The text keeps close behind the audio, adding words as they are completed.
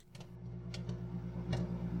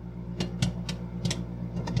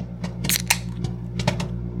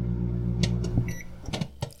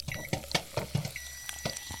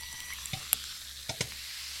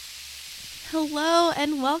Hello,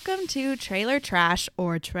 and welcome to Trailer Trash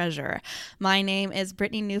or Treasure. My name is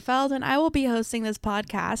Brittany Neufeld, and I will be hosting this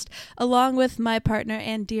podcast along with my partner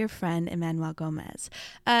and dear friend, Emmanuel Gomez.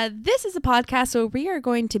 This is a podcast where we are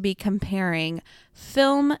going to be comparing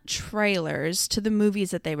film trailers to the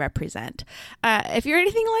movies that they represent. If you're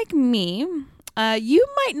anything like me, you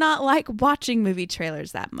might not like watching movie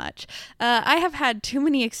trailers that much. I have had too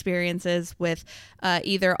many experiences with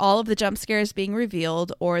either all of the jump scares being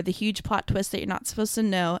revealed or the huge plot twist that you're not supposed to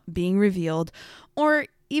know being revealed, or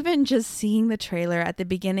even just seeing the trailer at the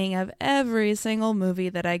beginning of every single movie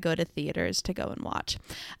that I go to theaters to go and watch.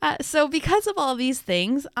 So because of all these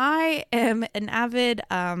things, I am an avid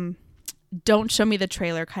don't show me the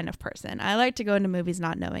trailer kind of person. I like to go into movies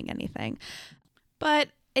not knowing anything. But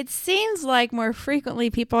it seems like more frequently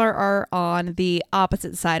people are on the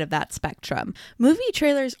opposite side of that spectrum. Movie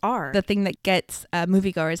trailers are the thing that gets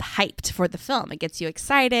moviegoers hyped for the film. It gets you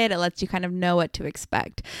excited. It lets you kind of know what to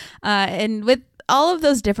expect. And with all of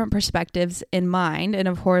those different perspectives in mind, and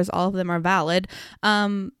of course all of them are valid,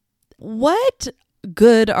 what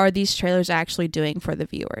good are these trailers actually doing for the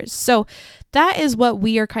viewers? So that is what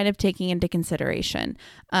we are kind of taking into consideration.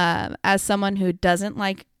 As someone who doesn't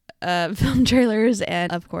like film trailers,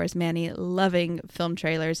 and of course Manny loving film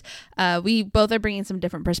trailers, we both are bringing some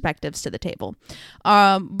different perspectives to the table,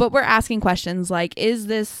 but we're asking questions like, is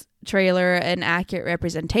this trailer an accurate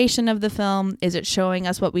representation of the film? Is it showing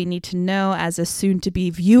us what we need to know as a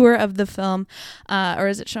soon-to-be viewer of the film, or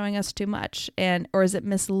is it showing us too much, or is it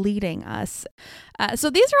misleading us?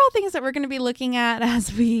 So these are all things that we're going to be looking at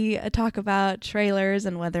as we talk about trailers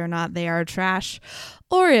and whether or not they are trash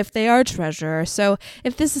or if they are treasure. So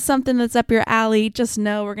if this is something that's up your alley, just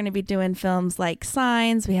know we're going to be doing films like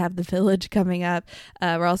Signs. We have The Village coming up.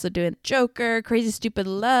 We're also doing Joker, Crazy Stupid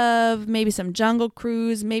Love, maybe some Jungle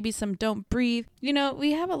Cruise, maybe some Don't Breathe. You know,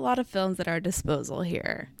 we have a lot of films at our disposal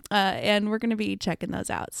here, and we're going to be checking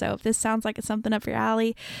those out. So if this sounds like it's something up your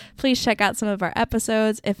alley, please check out some of our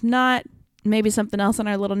episodes. If not, maybe something else on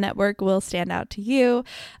our little network will stand out to you.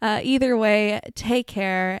 Either way, take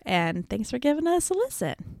care, and thanks for giving us a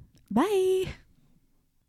listen. Bye.